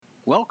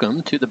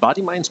Welcome to the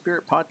Body, Mind,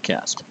 Spirit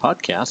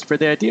podcast for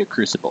the Idea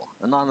Crucible,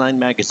 an online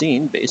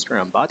magazine based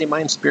around body,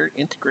 mind, spirit,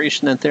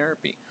 integration, and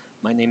therapy.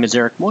 My name is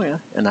Eric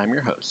Moya, and I'm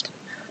your host.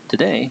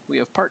 Today, we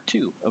have part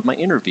 2 of my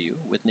interview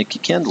with Nikki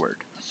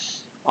Kenward,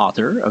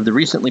 author of the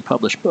recently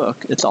published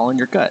book, It's All in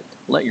Your Gut.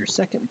 Let Your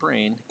Second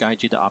Brain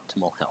Guide You to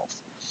Optimal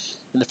Health.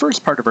 In the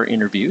first part of our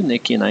interview,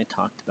 Nikki and I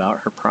talked about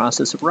her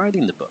process of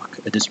writing the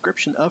book, a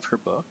description of her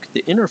book,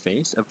 the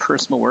interface of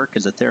personal work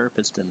as a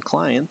therapist and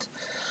client,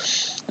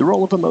 the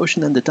role of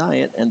emotion in the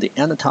diet, and the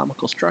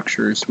anatomical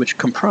structures which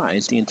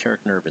comprise the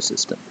enteric nervous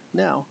system.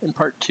 Now, in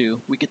part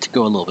 2, we get to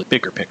go a little bit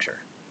bigger picture.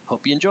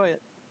 Hope you enjoy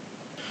it.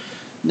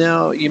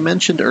 Now, you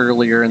mentioned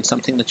earlier, and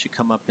something that you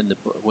come up in the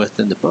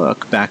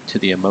book, back to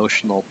the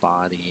emotional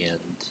body and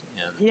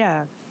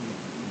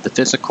the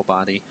physical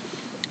body.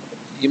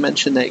 You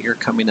mentioned that you're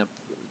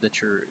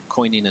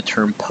coining a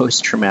term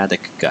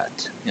post-traumatic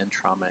gut and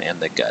trauma and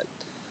the gut.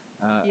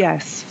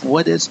 Yes.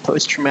 What is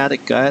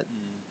post-traumatic gut,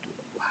 and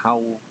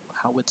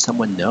how would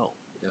someone know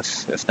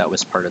if that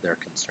was part of their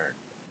concern?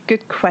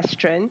 Good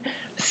question.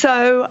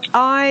 So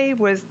I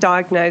was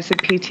diagnosed with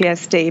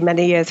PTSD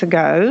many years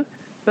ago,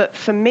 but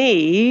for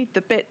me,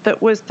 the bit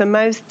that was the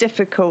most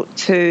difficult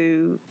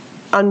to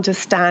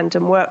understand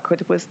and work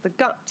with was the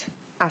gut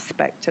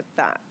aspect of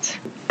that.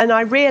 And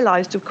I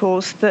realized, of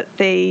course, that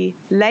the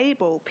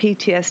label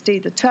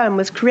PTSD, the term,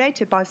 was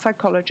created by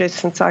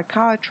psychologists and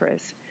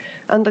psychiatrists,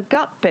 and the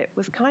gut bit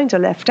was kind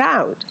of left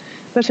out.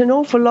 But an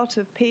awful lot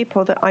of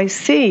people that I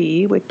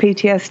see with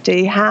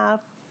PTSD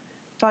have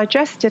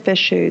digestive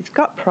issues,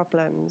 gut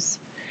problems.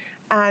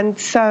 And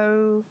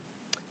so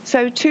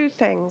two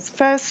things.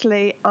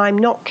 Firstly, I'm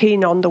not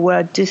keen on the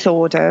word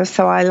disorder,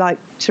 so I like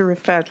to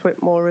refer to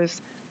it more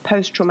as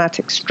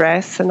post-traumatic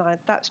stress, and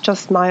that's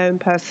just my own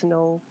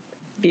personal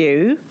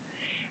view,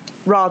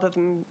 rather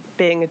than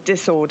being a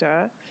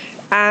disorder.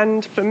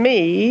 And for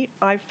me,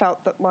 I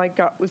felt that my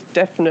gut was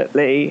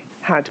definitely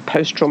had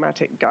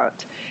post-traumatic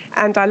gut.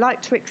 And I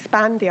like to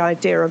expand the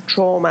idea of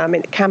trauma. I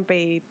mean, it can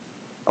be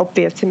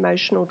obvious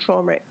emotional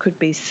trauma, it could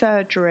be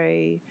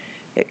surgery,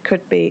 it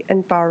could be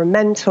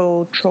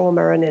environmental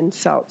trauma and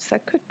insults. There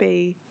could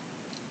be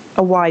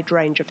a wide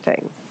range of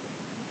things.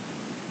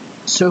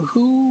 So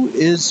who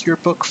is your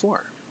book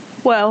for?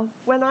 Well,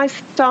 when I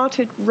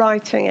started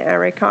writing it,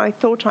 Eric, I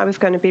thought I was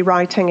going to be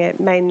writing it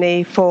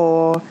mainly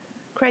for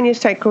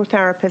craniosacral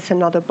therapists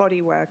and other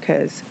body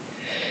workers.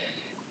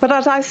 But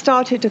as I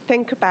started to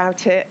think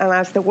about it, and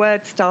as the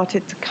words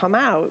started to come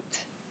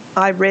out,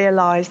 I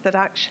realized that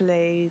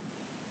actually,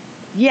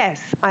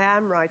 yes, I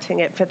am writing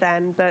it for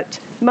them, but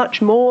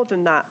much more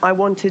than that, I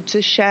wanted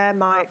to share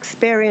my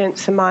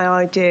experience and my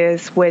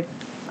ideas with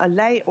a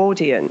lay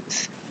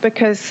audience,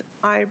 because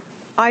I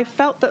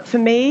felt that for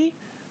me,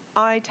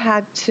 I'd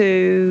had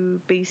to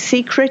be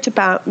secret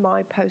about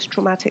my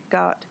post-traumatic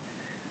gut,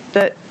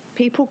 that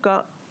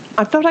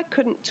I felt I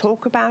couldn't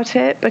talk about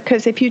it,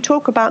 because if you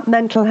talk about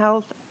mental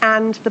health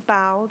and the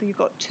bowel, you've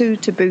got two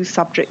taboo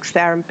subjects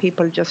there, and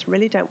people just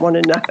really don't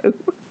want to know.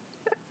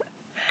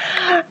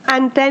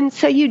 And then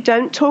so you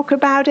don't talk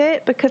about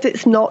it because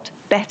it's not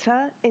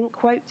better, in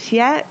quotes,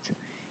 yet.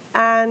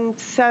 And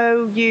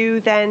so you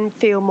then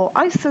feel more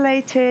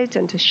isolated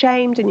and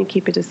ashamed, and you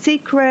keep it a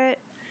secret.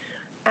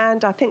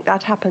 And I think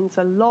that happens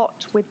a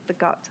lot with the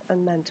gut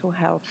and mental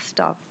health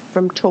stuff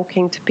from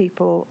talking to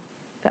people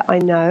that I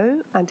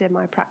know and in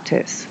my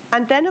practice.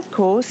 And then, of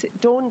course, it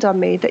dawned on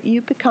me that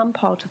you become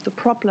part of the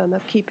problem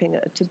of keeping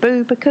it a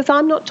taboo, because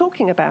I'm not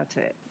talking about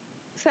it.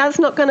 So that's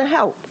not going to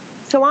help.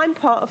 So I'm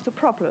part of the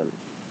problem.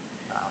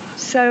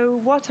 So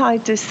what I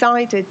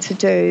decided to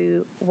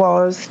do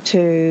was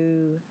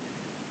to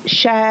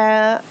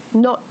share,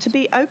 not to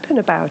be open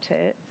about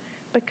it,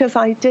 because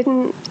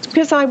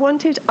I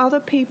wanted other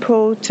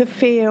people to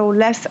feel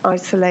less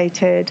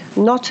isolated,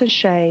 not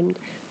ashamed,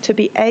 to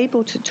be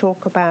able to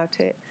talk about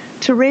it,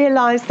 to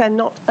realize they're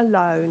not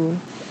alone,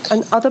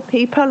 and other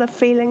people are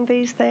feeling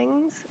these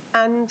things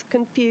and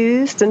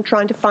confused and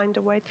trying to find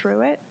a way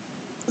through it.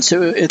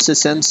 So it's a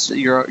sense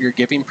you're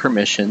giving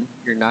permission,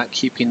 you're not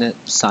keeping it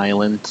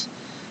silent,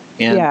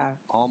 and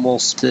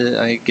almost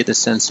I get a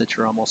sense that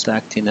you're almost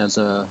acting as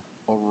a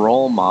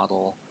role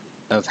model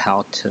of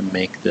how to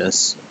make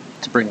this,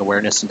 to bring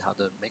awareness and how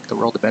to make the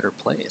world a better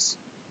place.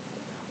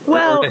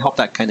 Or to help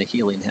that kind of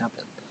healing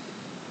happen.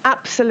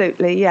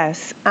 Absolutely,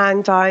 yes.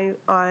 And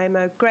I'm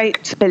a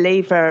great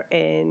believer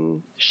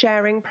in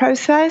sharing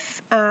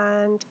process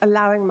and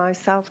allowing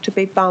myself to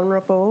be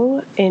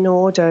vulnerable in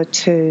order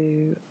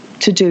to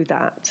do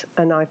that.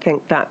 And I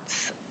think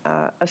that's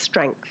a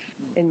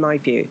strength in my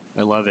view.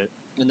 I love it.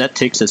 And that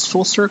takes us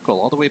full circle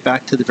all the way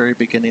back to the very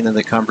beginning of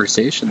the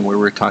conversation, where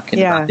we're talking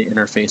about the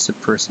interface of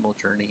personal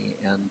journey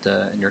and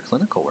your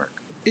clinical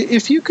work.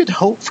 If you could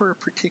hope for a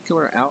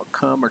particular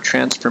outcome or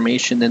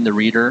transformation in the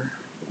reader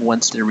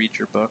once they read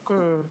your book,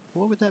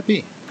 what would that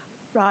be?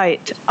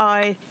 Right.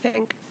 I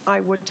think I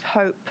would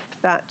hope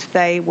that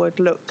they would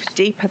look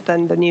deeper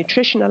than the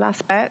nutritional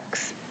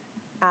aspects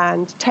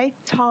and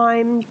take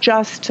time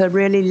just to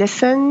really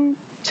listen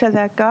to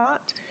their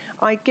gut.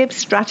 I give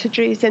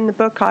strategies in the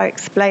book. I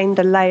explain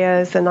the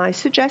layers, and I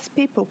suggest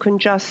people can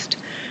just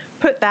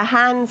put their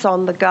hands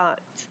on the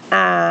gut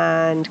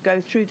and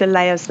go through the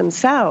layers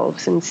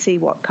themselves and see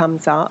what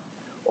comes up,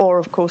 or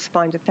of course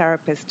find a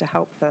therapist to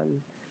help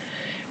them.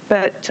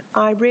 But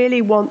I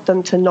really want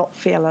them to not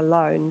feel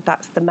alone.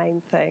 That's the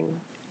main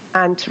thing.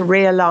 And to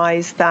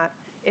realize that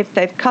if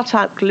they've cut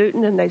out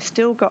gluten and they've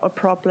still got a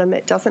problem,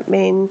 it doesn't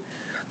mean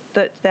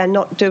that they're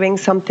not doing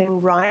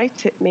something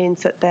right. It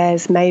means that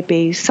there's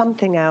maybe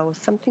something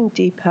else, something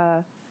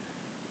deeper,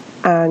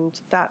 and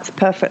that's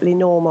perfectly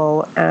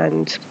normal,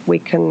 and we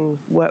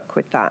can work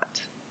with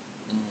that.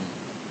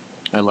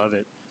 I love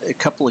it. A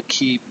couple of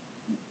key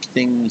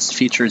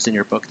features in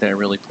your book that I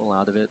really pull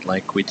out of it,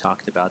 like we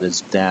talked about,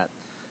 is that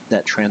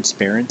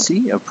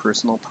transparency of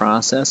personal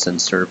process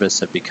and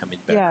service of becoming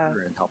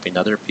better and helping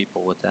other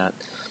people with that.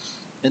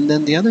 And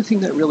then the other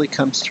thing that really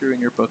comes through in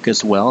your book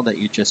as well that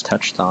you just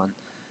touched on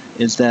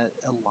is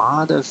that a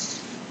lot of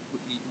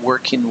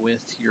working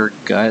with your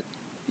gut,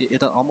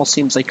 it almost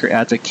seems like you're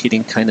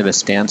advocating kind of a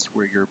stance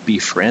where you're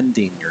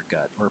befriending your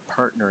gut or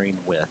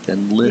partnering with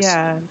and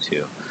listening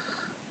to.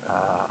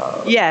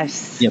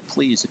 Yes. Yeah,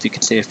 please, if you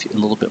could say a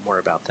little bit more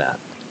about that.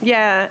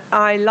 Yeah,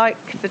 I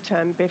like the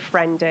term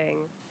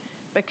befriending,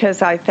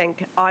 because I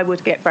think I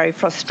would get very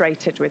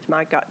frustrated with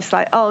my gut. It's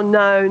like, oh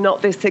no,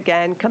 not this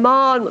again. Come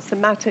on, what's the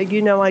matter?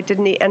 You know, I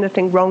didn't eat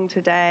anything wrong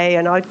today.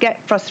 And I'd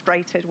get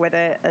frustrated with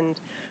it and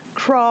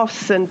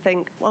cross and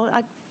think,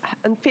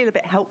 and feel a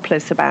bit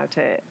helpless about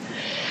it.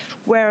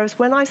 Whereas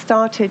when I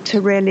started to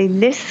really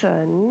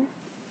listen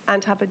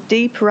and have a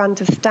deeper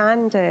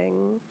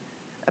understanding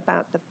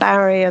about the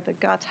barrier, the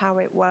gut, how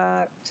it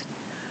worked,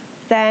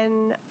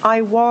 then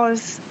I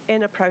was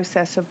in a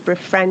process of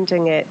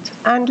befriending it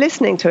and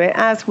listening to it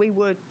as we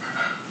would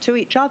to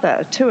each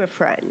other, to a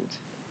friend.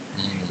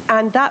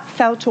 And that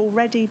felt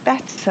already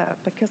better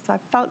because I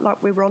felt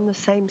like we were on the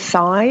same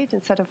side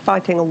instead of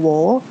fighting a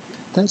war.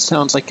 That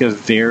sounds like a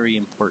very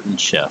important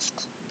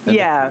shift. And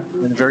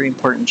a very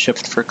important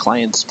shift for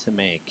clients to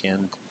make.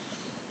 And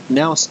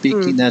now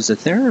speaking as a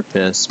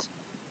therapist,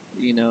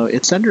 you know,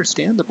 it's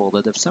understandable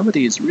that if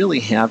somebody is really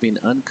having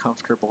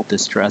uncomfortable,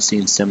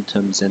 distressing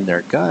symptoms in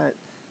their gut,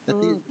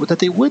 that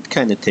they would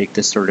kind of take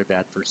this sort of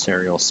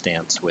adversarial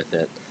stance with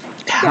it.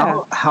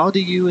 How do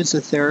you as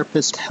a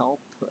therapist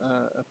help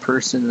a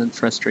person in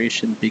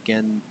frustration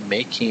begin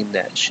making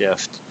that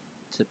shift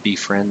to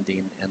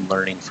befriending and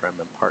learning from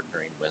and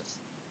partnering with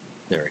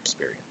their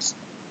experience?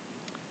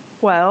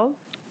 Well,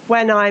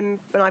 when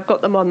I've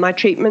got them on my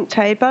treatment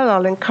table,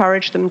 I'll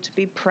encourage them to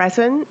be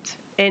present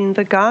in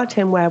the gut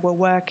and where we're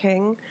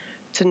working,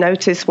 to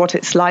notice what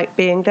it's like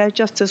being there,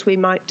 just as we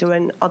might do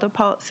in other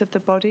parts of the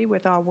body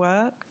with our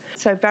work.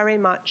 So very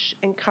much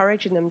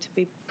encouraging them to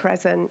be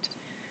present.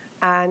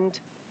 And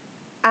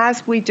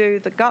as we do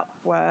the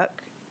gut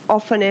work,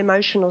 often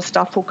emotional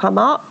stuff will come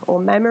up, or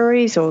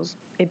memories or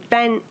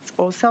events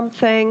or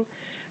something,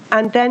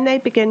 and then they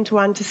begin to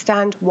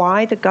understand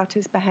why the gut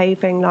is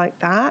behaving like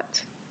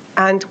that.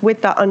 And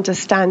with that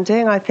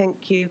understanding, I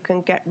think you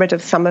can get rid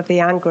of some of the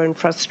anger and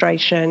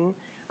frustration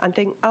and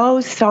think, oh,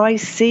 so I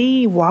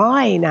see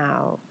why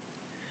now.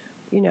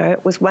 You know,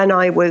 it was when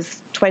I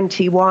was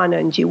 21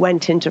 and you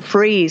went into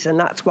freeze, and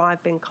that's why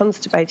I've been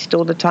constipated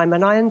all the time.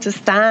 And I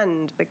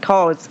understand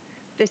because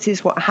this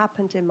is what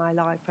happened in my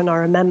life, and I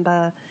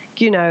remember,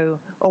 you know,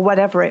 or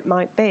whatever it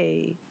might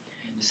be.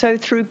 So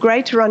through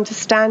greater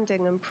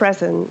understanding and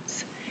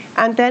presence,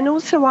 and then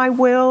also I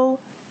will,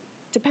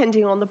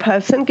 depending on the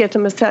person, give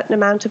them a certain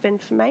amount of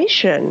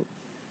information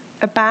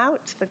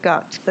about the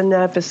gut, the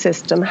nervous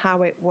system,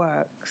 how it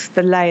works,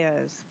 the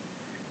layers.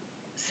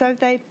 So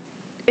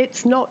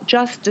it's not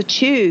just a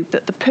tube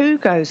that the poo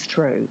goes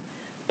through,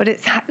 but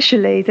it's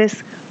actually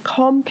this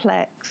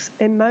complex,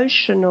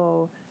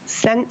 emotional,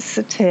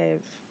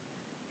 sensitive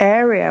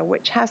area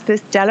which has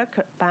this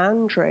delicate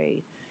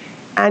boundary.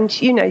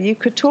 And, you know, you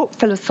could talk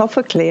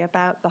philosophically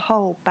about the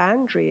whole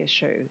boundary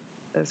issue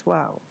as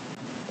well.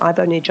 I've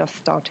only just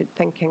started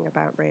thinking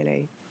about,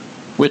 really.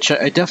 Which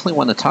I definitely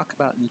want to talk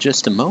about in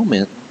just a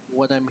moment.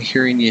 What I'm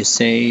hearing you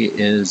say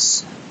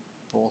is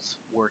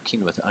both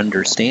working with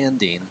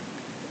understanding,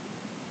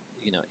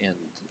 you know,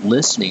 and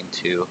listening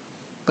to,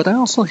 but I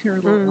also hear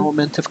a little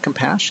element of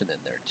compassion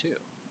in there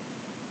too.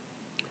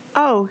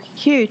 Oh,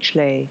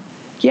 hugely.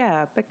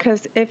 Yeah,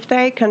 because if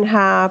they can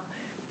have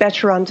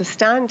better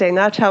understanding,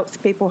 that helps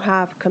people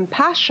have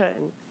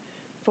compassion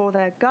for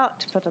their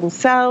gut, for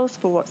themselves,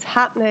 for what's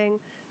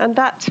happening. And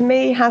that, to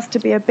me, has to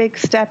be a big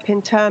step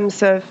in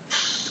terms of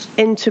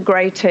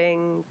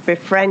integrating,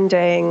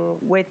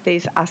 befriending with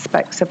these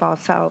aspects of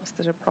ourselves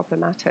that are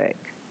problematic.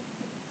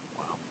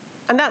 Wow.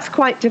 And that's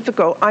quite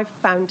difficult. I've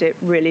found it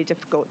really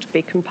difficult to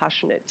be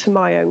compassionate to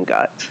my own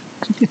gut.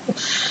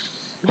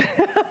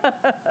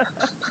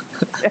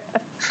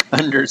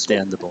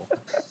 Understandable.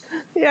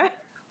 Yeah.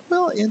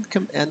 Well,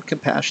 and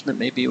compassionate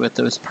maybe with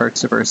those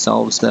parts of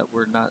ourselves that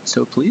we're not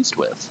so pleased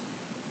with.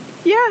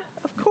 Yeah,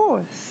 of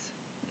course.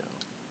 No.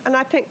 And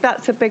I think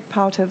that's a big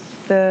part of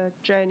the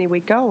journey we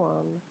go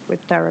on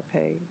with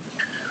therapy.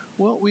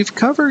 Well, we've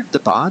covered the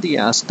body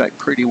aspect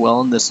pretty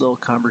well in this little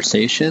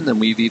conversation, and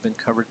we've even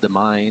covered the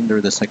mind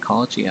or the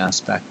psychology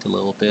aspect a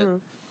little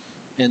bit.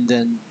 And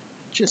then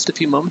just a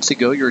few moments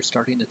ago, you were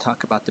starting to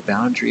talk about the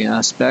boundary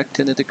aspect,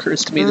 and it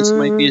occurs to me this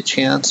might be a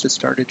chance to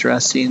start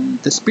addressing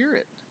the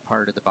spirit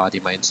part of the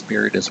body, mind,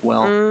 spirit as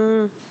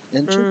well.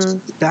 And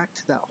just back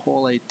to that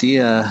whole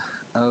idea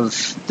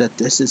of that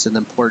this is an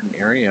important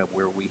area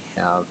where we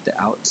have the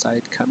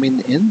outside coming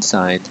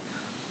inside.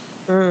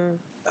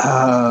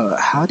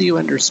 How do you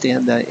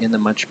understand that in a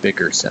much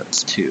bigger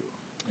sense, too,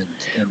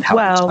 and how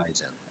it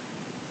ties in?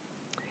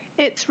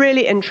 It's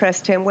really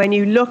interesting when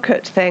you look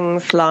at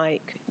things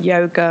like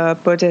yoga,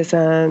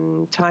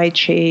 Buddhism, Tai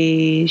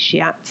Chi,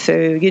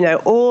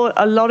 Shiatsu,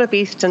 a lot of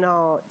Eastern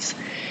arts.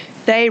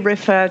 They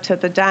refer to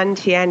the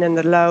dantian and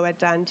the lower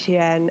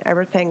dantian,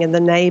 everything in the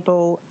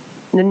navel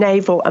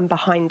and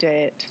behind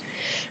it,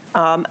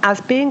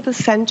 as being the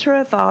center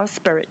of our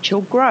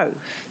spiritual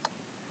growth.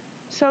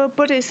 So a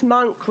Buddhist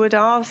monk would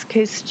ask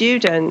his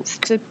students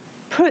to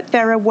put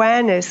their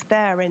awareness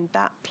there in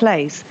that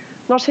place,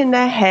 not in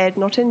their head,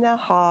 not in their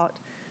heart,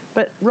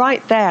 but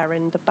right there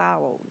in the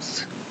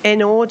bowels,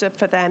 in order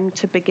for them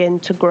to begin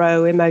to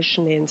grow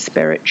emotionally and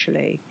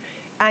spiritually.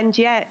 And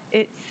yet,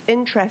 it's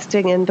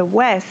interesting, in the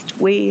West,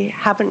 we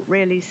haven't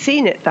really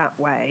seen it that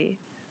way.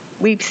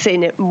 We've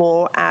seen it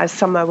more as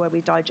somewhere where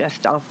we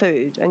digest our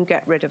food and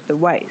get rid of the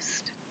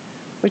waste,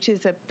 which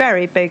is a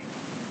very big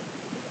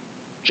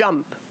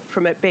jump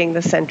from it being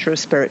the center of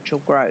spiritual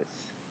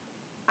growth.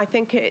 I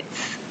think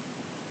it's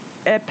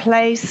a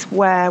place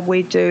where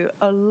we do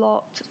a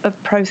lot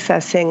of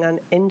processing and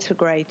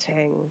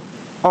integrating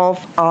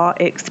of our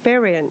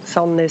experience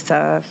on this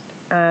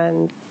earth,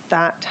 and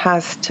that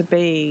has to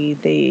be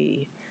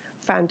the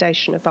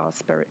foundation of our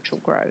spiritual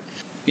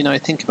growth. I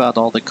think about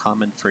all the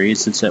common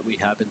phrases that we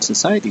have in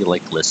society,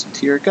 like listen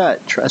to your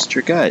gut, trust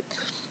your gut.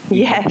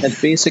 Yes.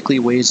 And basically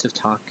ways of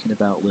talking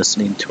about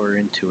listening to our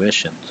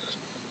intuition.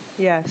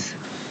 Yes.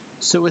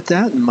 So with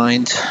that in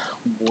mind,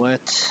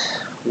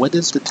 what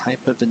is the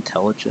type of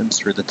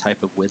intelligence or the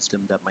type of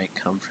wisdom that might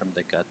come from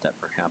the gut that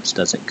perhaps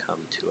doesn't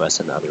come to us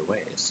in other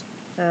ways?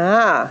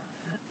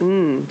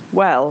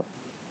 Well,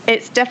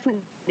 it's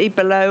definitely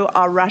below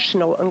our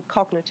rational and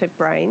cognitive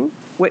brain,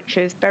 which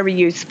is very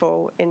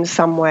useful in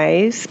some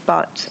ways,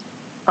 but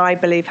I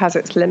believe has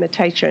its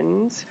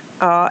limitations.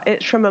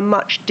 It's from a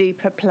much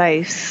deeper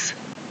place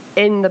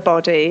in the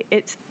body.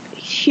 It's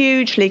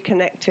hugely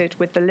connected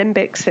with the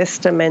limbic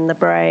system in the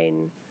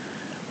brain,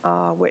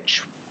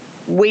 which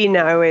we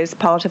know is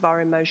part of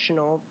our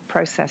emotional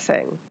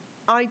processing.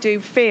 I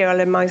do feel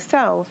in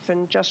myself,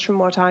 and just from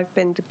what I've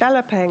been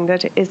developing,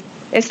 that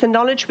it's the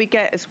knowledge we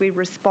get as we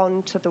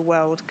respond to the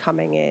world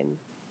coming in.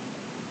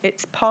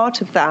 It's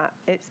part of that.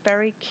 It's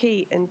very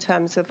key in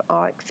terms of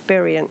our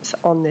experience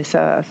on this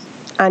earth.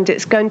 And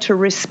it's going to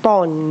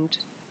respond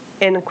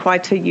in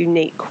quite a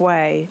unique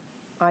way.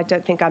 I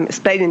don't think I'm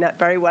explaining that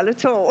very well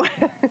at all.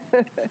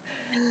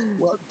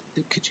 Well,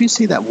 could you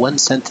say that one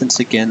sentence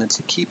again? It's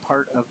a key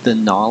part of the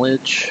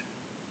knowledge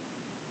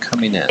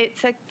coming in.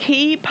 It's a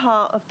key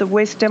part of the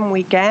wisdom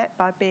we get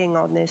by being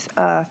on this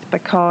earth,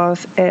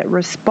 because it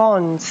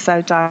responds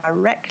so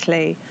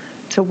directly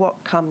to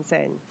what comes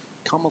in.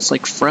 Almost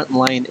like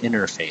frontline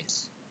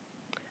interface.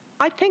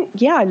 I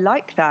think, I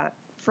like that.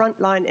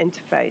 Frontline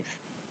interface.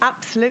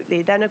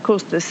 Absolutely. Then, of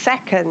course, the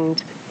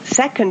second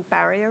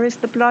barrier is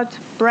the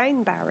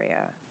blood-brain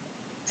barrier.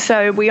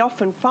 So we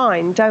often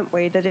find, don't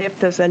we, that if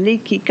there's a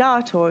leaky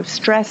gut or if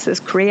stress has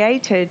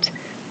created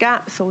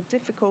gaps or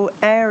difficult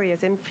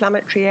areas,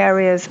 inflammatory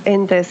areas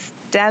in this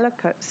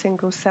delicate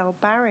single-cell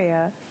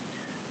barrier,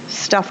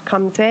 stuff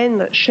comes in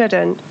that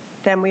shouldn't,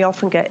 then we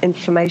often get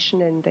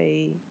inflammation in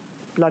the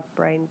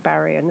blood-brain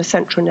barrier and the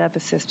central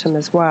nervous system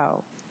as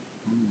well.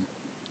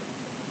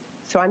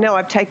 So I know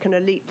I've taken a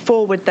leap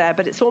forward there,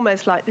 but it's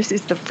almost like this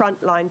is the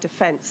frontline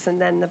defense,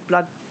 and then the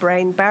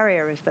blood-brain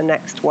barrier is the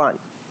next one.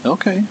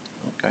 Okay.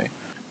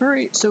 All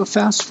right, so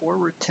fast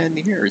forward 10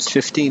 years,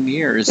 15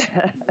 years.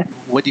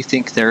 What do you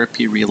think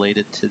therapy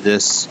related to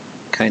this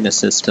kind of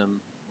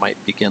system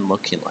might begin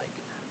looking like?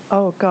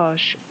 Oh,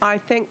 gosh. I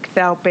think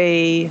there'll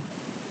be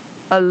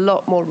a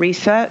lot more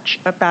research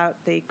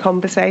about the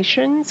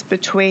conversations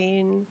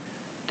between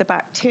the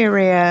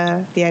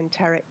bacteria, the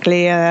enteric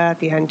glia,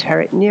 the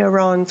enteric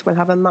neurons. We'll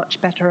have a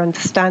much better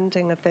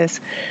understanding of this.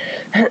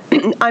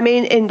 I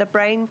mean, in the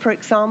brain, for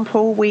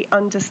example, we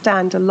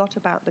understand a lot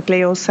about the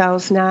glial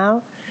cells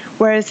now,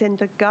 whereas in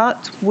the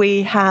gut,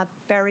 we have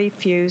very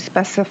few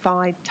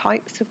specified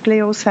types of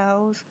glial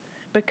cells,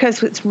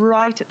 because it's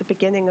right at the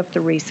beginning of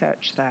the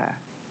research there.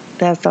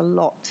 There's a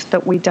lot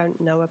that we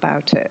don't know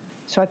about it.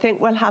 So I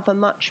think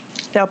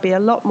there'll be a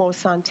lot more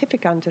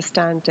scientific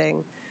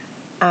understanding,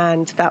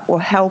 and that will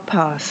help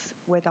us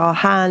with our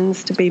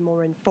hands to be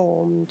more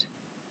informed,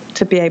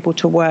 to be able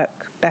to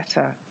work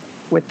better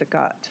with the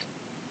gut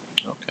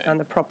and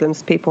the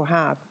problems people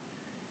have.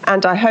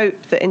 And I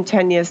hope that in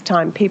 10 years'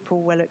 time,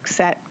 people will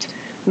accept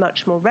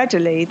much more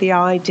readily the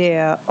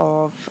idea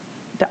of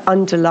the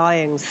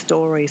underlying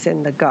stories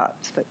in the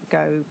gut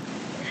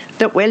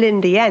that will in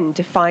the end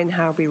define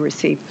how we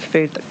receive the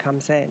food that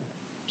comes in.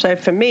 So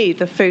for me,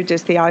 the food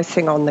is the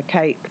icing on the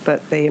cake,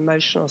 but the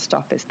emotional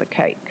stuff is the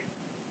cake.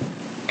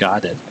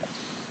 Got it.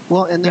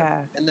 Well, and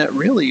that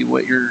really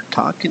what you're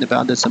talking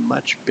about is a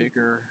much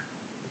bigger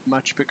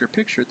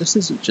picture. This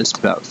isn't just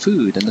about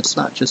food, and it's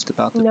not just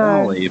about the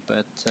belly,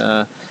 but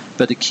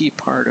a key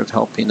part of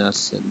helping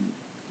us and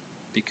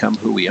become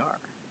who we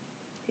are.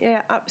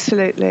 Yeah,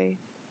 absolutely.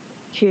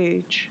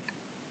 Huge.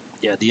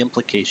 Yeah, the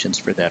implications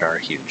for that are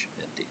huge,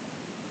 indeed.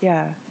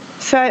 Yeah.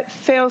 So it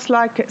feels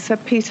like it's a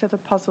piece of the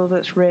puzzle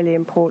that's really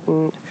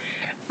important.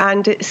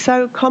 And it's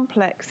so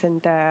complex in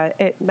there,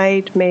 it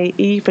made me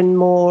even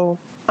more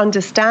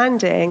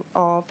understanding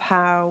of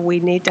how we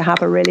need to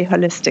have a really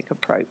holistic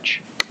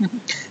approach.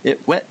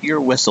 It wet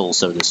your whistle,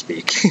 so to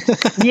speak.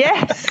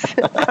 Yes,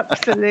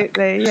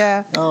 absolutely,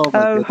 yeah. Oh,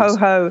 ho,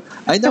 ho.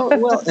 I know,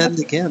 well, and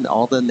again,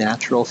 all the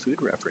natural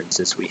food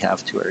references we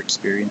have to our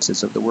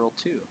experiences of the world,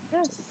 too.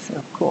 Yes,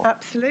 so, cool.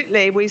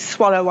 Absolutely. We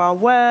swallow our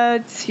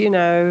words,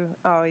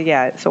 Oh,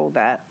 yeah, it's all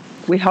there.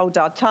 We hold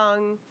our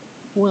tongue.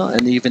 Well,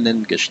 and even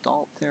in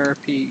Gestalt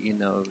therapy,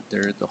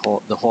 there's the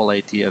whole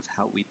idea of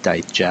how we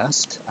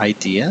digest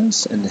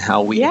ideas and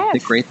how we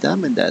integrate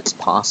them, and that it's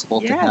possible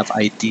to have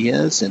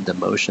ideas and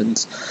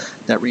emotions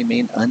that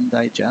remain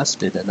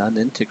undigested and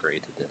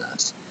unintegrated in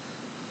us.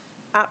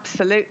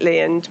 Absolutely.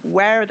 And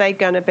where are they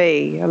going to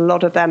be? A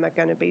lot of them are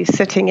going to be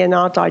sitting in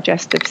our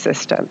digestive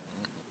system.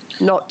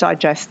 Not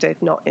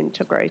digested, not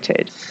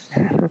integrated.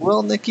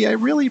 Well, Nikki, I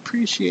really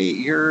appreciate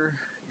your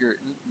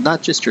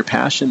not just your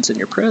passions and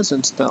your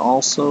presence, but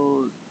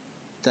also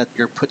that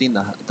you're putting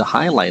the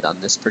highlight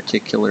on this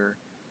particular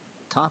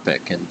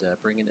topic and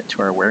bringing it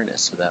to our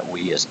awareness so that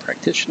we as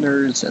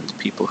practitioners and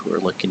people who are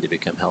looking to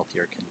become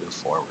healthier can move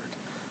forward.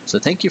 So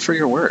thank you for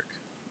your work.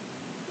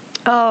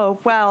 Oh,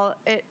 well,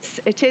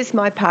 it is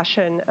my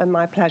passion and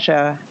my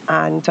pleasure,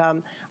 and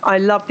I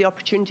love the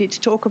opportunity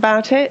to talk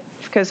about it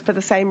because for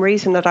the same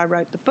reason that I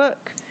wrote the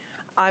book,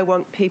 I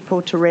want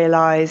people to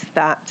realize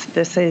that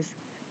this is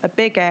a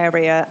big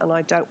area and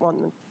I don't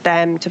want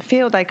them to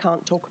feel they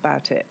can't talk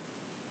about it.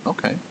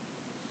 Okay.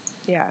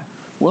 Yeah.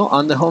 Well,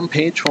 on the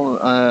homepage,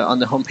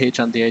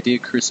 on the Idea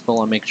Crucible,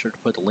 I'll make sure to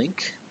put a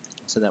link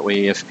so that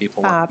way if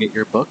people want to get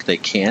your book, they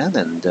can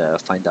and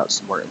find out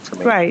some more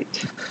information.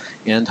 Great.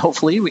 And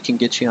hopefully we can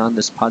get you on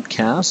this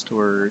podcast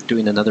or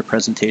doing another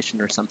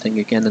presentation or something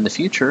again in the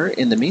future.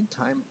 In the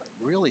meantime,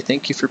 really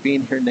thank you for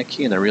being here,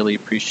 Nikki, and I really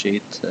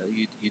appreciate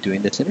you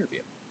doing this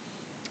interview.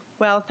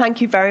 Well,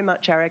 thank you very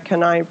much, Eric,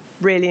 and I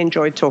really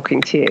enjoyed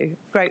talking to you.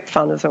 Great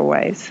fun as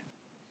always.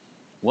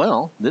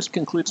 Well, this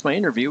concludes my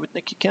interview with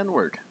Nikki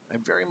Kenward. I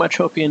very much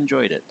hope you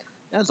enjoyed it.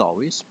 As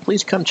always,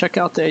 please come check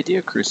out the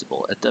Idea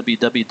Crucible at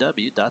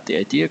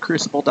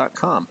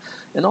www.theideacrucible.com.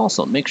 And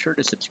also, make sure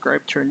to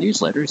subscribe to our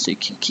newsletter so you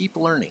can keep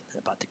learning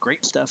about the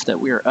great stuff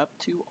that we are up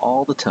to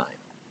all the time.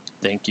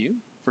 Thank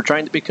you for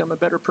trying to become a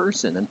better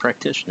person and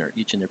practitioner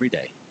each and every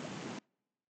day.